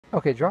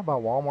Okay, dropped by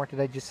Walmart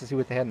today just to see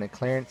what they had in the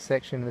clearance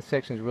section. The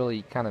section is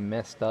really kind of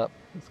messed up.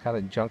 It's kind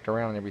of junked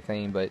around and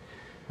everything, but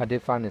I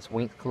did find this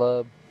Winx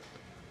Club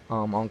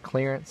on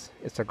clearance.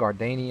 It's a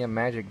Gardenia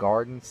Magic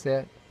Garden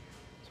set.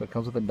 So it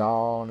comes with a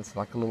doll, and it's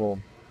like a little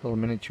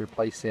miniature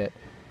play set.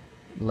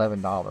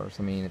 $11.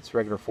 I mean, it's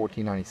regular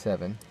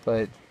 $14.97,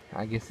 but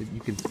I guess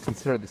you could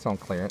consider this on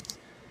clearance.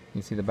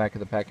 You can see the back of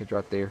the package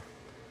right there.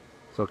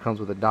 So it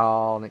comes with a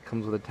doll, and it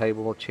comes with a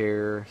table, a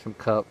chair, some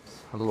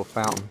cups, a little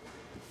fountain.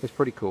 It's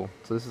pretty cool.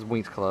 So this is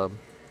Winx Club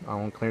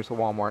on clearance at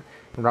Walmart.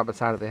 And right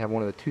beside it, they have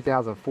one of the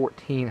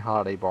 2014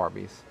 holiday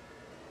Barbies,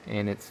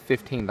 and it's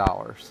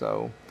 $15.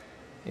 So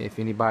if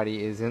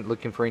anybody isn't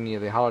looking for any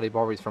of the holiday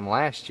Barbies from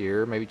last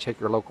year, maybe check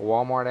your local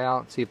Walmart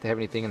out, see if they have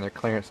anything in their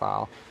clearance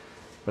aisle.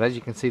 But as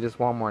you can see, this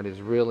Walmart is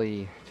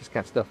really just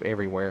got stuff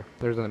everywhere.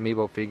 There's an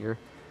amiibo figure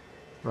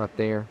right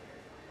there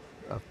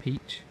of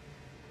Peach,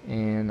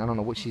 and I don't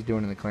know what she's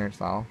doing in the clearance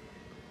aisle.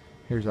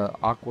 Here's a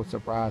Aqua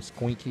Surprise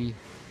Squinky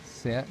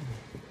set.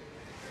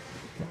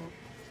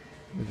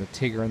 There's a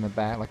Tigger in the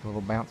back, like a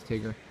little bounce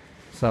Tigger.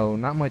 So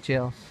not much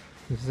else.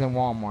 This is in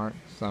Walmart,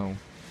 so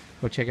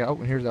go check it out. Oh,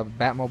 and here's a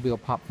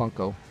Batmobile Pop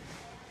Funko.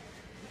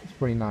 It's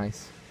pretty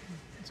nice.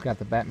 It's got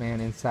the Batman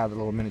inside the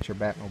little miniature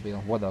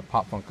Batmobile, or the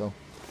Pop Funko,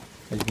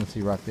 as you can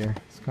see right there.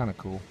 It's kind of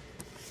cool.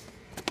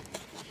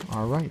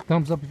 Alright,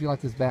 thumbs up if you like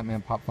this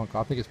Batman Pop Funko.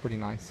 I think it's pretty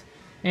nice.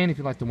 And if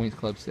you like the Winx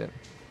Club set.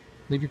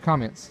 Leave your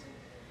comments.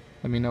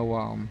 Let me know,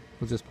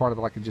 was this part of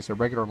like just a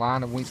regular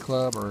line of Winx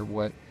Club, or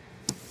what?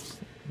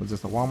 Was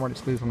this a Walmart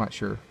exclusive? I'm not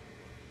sure.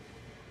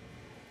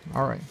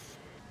 Alright.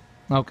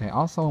 Okay,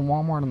 also in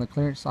Walmart on the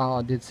clearance aisle,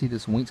 I did see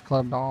this Winx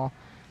Club doll,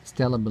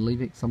 Stella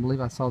Believix. I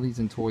believe I saw these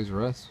in Toys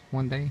R Us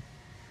one day.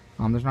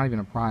 There's not even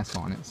a price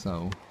on it,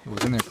 so it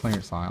was in their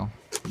clearance aisle.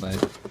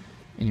 But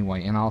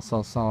anyway, and I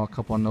also saw a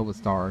couple of Nova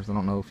Stars. I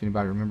don't know if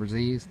anybody remembers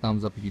these.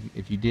 Thumbs up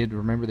if you did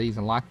remember these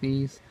and like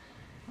these.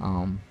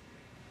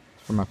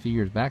 From a few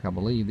years back, I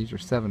believe. These are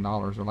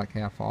 $7. They're like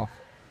half off.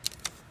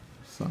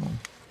 So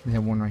they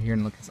have one right here,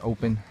 and look, it's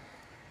open.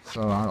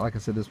 So like I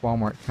said, this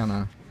Walmart kind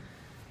of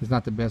is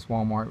not the best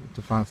Walmart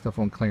to find stuff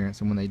on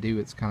clearance, and when they do,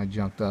 it's kind of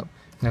junked up.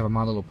 They have a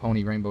My Little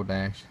Pony Rainbow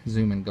Dash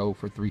Zoom and Go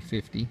for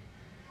 $3.50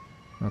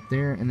 right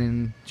there. And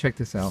then check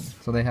this out.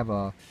 So they have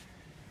a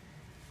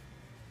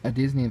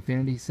Disney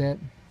Infinity set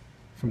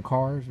from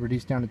Cars,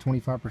 reduced down to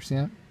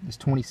 25%. It's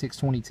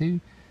 $26.22,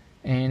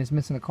 and it's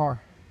missing a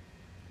car.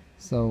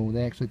 So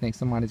they actually think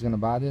somebody's going to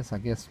buy this. I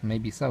guess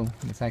maybe so.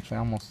 It's actually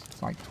almost,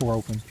 it's like tore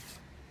open.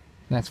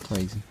 That's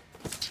crazy.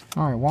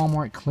 Alright,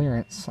 Walmart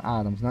clearance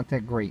items. Not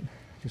that great.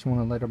 Just want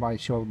to let everybody,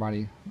 show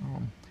everybody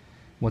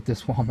what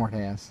this Walmart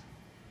has.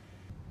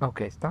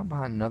 Okay, stop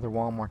by another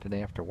Walmart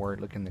today after work.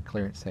 Look in the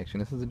clearance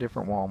section. This is a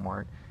different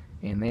Walmart,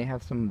 and they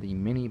have some of the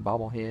mini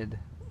bobblehead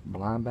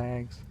blind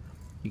bags.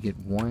 You get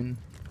one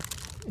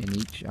in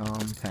each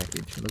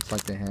package. It looks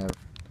like they have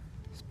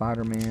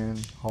Spider-Man,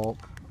 Hulk,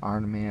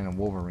 Iron Man, and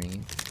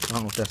Wolverine. I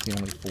don't know if that's the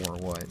only four or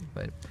what,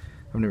 but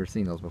I've never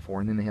seen those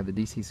before. And then they have the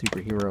DC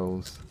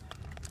Superheroes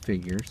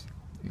figures,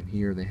 and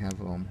here they have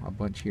a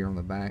bunch here on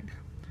the back.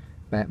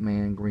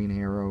 Batman, Green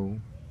Arrow,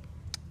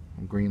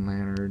 Green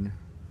Lantern,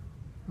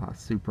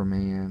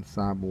 Superman,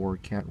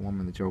 Cyborg,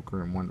 Catwoman, the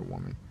Joker, and Wonder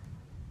Woman.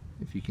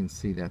 If you can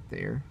see that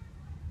there.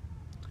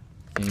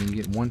 And you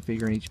get one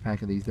figure in each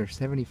pack of these. They're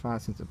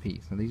 75 cents a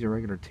piece. Now these are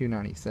regular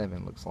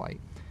 $2.97, looks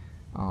like.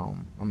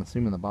 I'm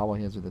assuming the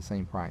bobbleheads are the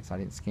same price. I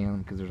didn't scan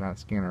them because there's not a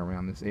scanner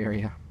around this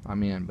area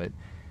I'm in. But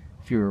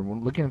if you're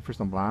looking for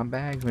some blind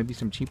bags, maybe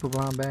some cheaper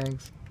blind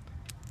bags,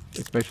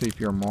 especially if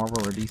you're a Marvel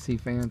or DC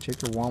fan,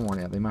 check your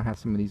Walmart out. They might have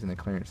some of these in the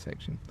clearance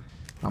section.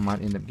 I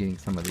might end up getting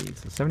some of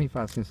these. So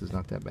 75 cents is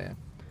not that bad.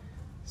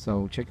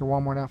 So check your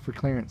Walmart out for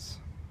clearance.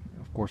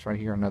 Of course, right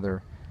here,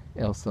 another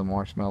Elsa,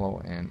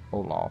 Marshmallow, and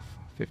Olaf.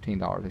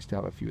 $15. They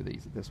still have a few of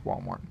these at this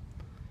Walmart.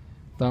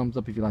 Thumbs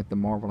up if you like the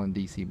Marvel and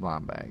DC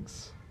blind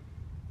bags.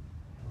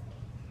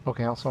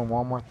 Okay, also in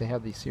Walmart, they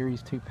have the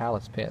Series 2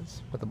 Palace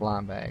Pets with the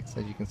blind bags.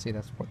 As you can see,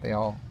 that's what they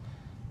all,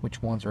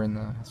 which ones are in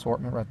the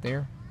assortment right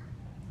there.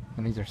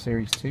 And these are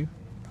Series 2.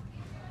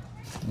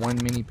 One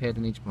mini pet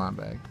in each blind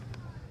bag.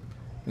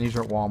 And these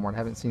are at Walmart. I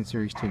haven't seen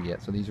Series 2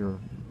 yet, so these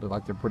look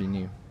like they're pretty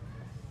new.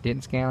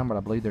 Didn't scan them, but I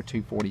believe they're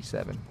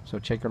 $2.47. So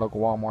check your local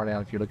Walmart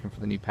out if you're looking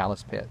for the new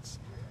Palace Pets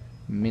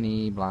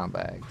mini blind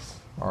bags,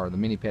 or the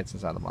mini pets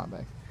inside the blind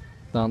bag.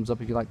 Thumbs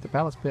up if you like the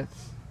Palace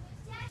Pets.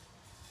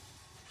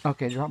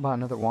 Okay, dropped by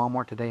another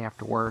Walmart today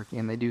after work,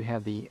 and they do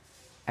have the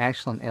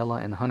Ashlyn, Ella,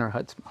 and Hunter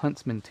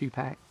Huntsman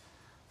 2-pack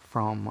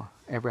from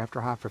Ever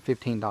After High for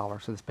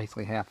 $15, so it's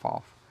basically half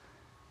off,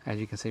 as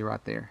you can see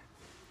right there.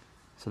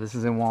 So this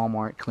is in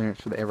Walmart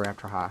clearance for the Ever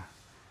After High,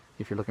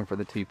 if you're looking for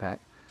the 2-pack.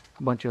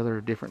 A bunch of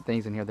other different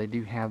things in here. They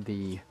do have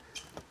the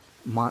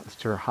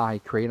Monster High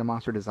Create a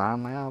Monster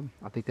Design Lab.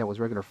 I think that was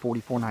regular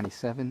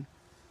 $44.97,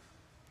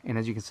 and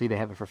as you can see, they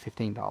have it for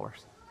 $15.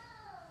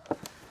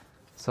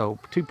 So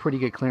two pretty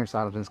good clearance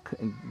items,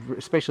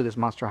 especially this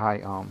Monster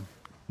High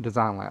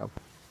Design Lab.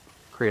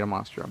 Create a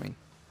Monster, I mean.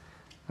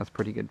 That's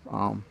pretty good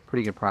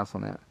price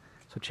on that.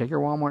 So check your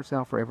Walmart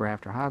sale for Ever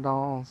After High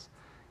dolls.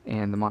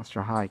 and the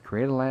Monster High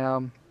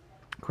Creative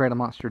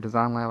Monster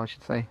Design Lab, I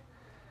should say.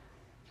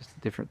 Just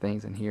different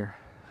things in here.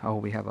 Oh,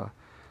 we have a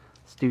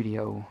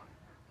studio,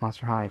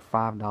 Monster High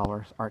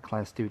 $5 art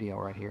class studio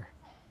right here.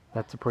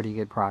 That's a pretty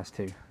good price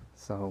too.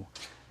 So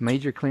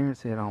major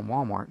clearance hit on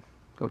Walmart.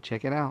 Go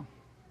check it out.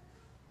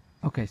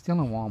 Okay, still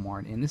in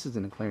Walmart, and this is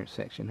in the clearance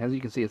section. As you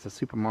can see, it's a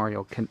Super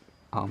Mario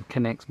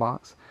Connects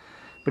box,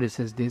 but it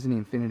says Disney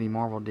Infinity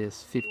Marvel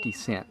Disc 50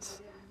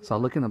 cents. So I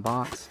look in the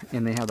box,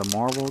 and they have the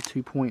Marvel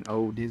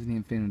 2.0 Disney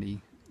Infinity,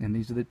 and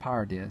these are the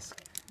Power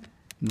Disc.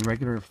 The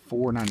regular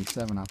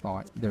 $4.97, I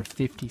thought. They're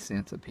 50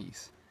 cents a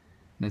piece.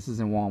 This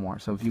is in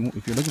Walmart. So if you're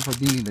looking for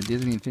the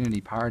Disney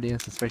Infinity Power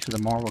Disc, especially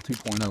the Marvel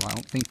 2.0, I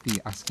don't think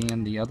I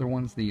scanned the other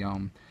ones, the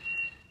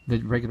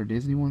regular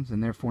Disney ones,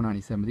 and they're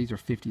 $4.97. But these are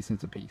 50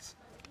 cents a piece.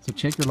 So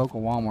check your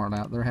local Walmart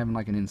out. They're having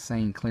like an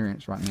insane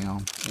clearance right now,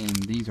 and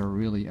these are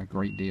really a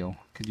great deal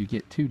because you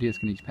get 2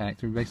 discs in each pack.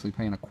 So you're basically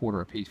paying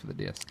 $1/4 a piece for the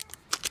disc.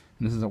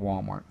 And this is at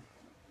Walmart.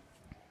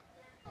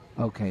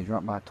 Okay,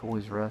 dropped by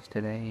Toys R Us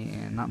today,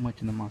 and not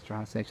much in the Monster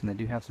High section. They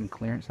do have some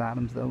clearance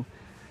items though.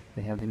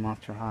 They have the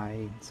Monster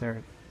High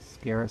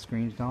Scarlet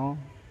Screams doll.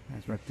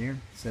 That's right there,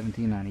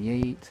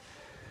 $17.98.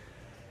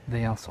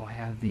 They also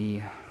have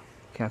the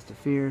Cast of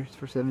Fears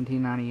for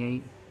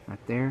 $17.98,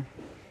 right there.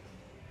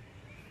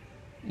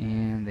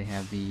 And they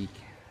have the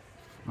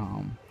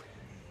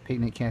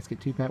Picnic Casket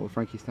 2-pack with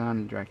Frankenstein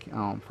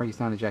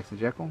and Jackson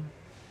Jekyll.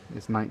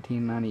 It's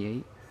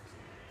 $19.98.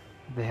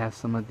 They have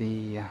some of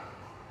the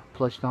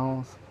plush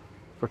dolls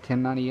for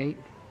 $10.98,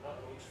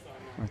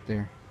 right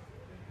there.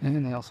 And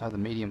then they also have the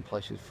medium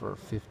plushes for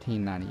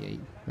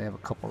 $15.98. They have a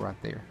couple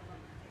right there.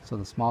 So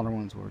the smaller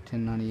ones were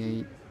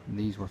 $10.98.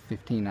 These were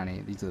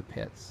 $15.98. These are the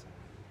pets.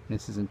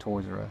 This is in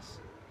Toys R Us.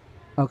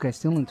 Okay,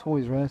 still in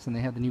Toys R Us, and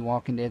they have the new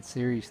Walking Dead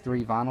Series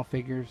 3 vinyl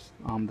figures,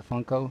 the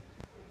Funko,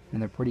 and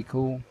they're pretty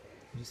cool.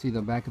 You see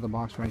the back of the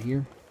box right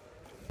here.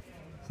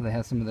 So they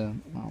have some of the,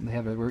 they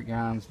have the Rick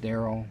Grimes,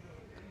 Daryl,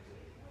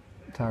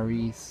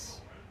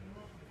 Tyrese,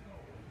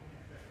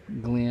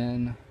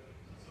 Glenn,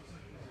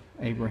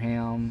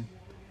 Abraham.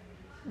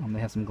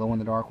 They have some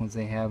glow-in-the-dark ones.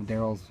 They have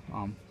Daryl's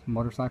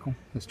motorcycle,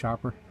 this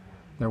chopper.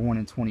 They're 1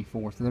 in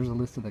 24. So there's a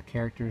list of the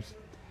characters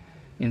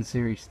in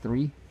Series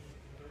 3.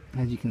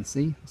 As you can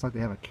see, looks like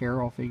they have a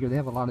Carol figure. They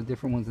have a lot of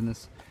different ones in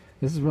this.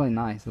 This is really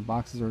nice. The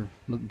boxes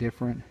look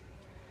different.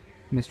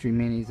 Mystery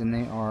minis, and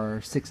they are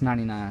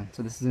 $6.99.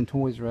 So this is in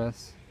Toys R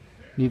Us.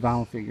 New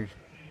vinyl figures,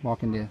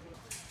 Walking Dead.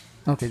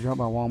 Okay, dropped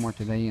by Walmart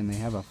today, and they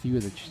have a few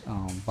of the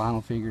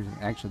vinyl figures.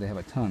 Actually, they have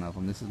a ton of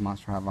them. This is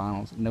Monster High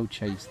vinyls. No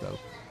Chase though.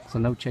 So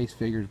no Chase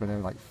figures, but they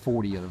have like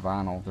 40 of the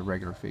vinyl, the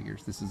regular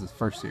figures. This is the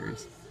first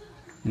series,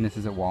 and this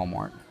is at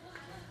Walmart.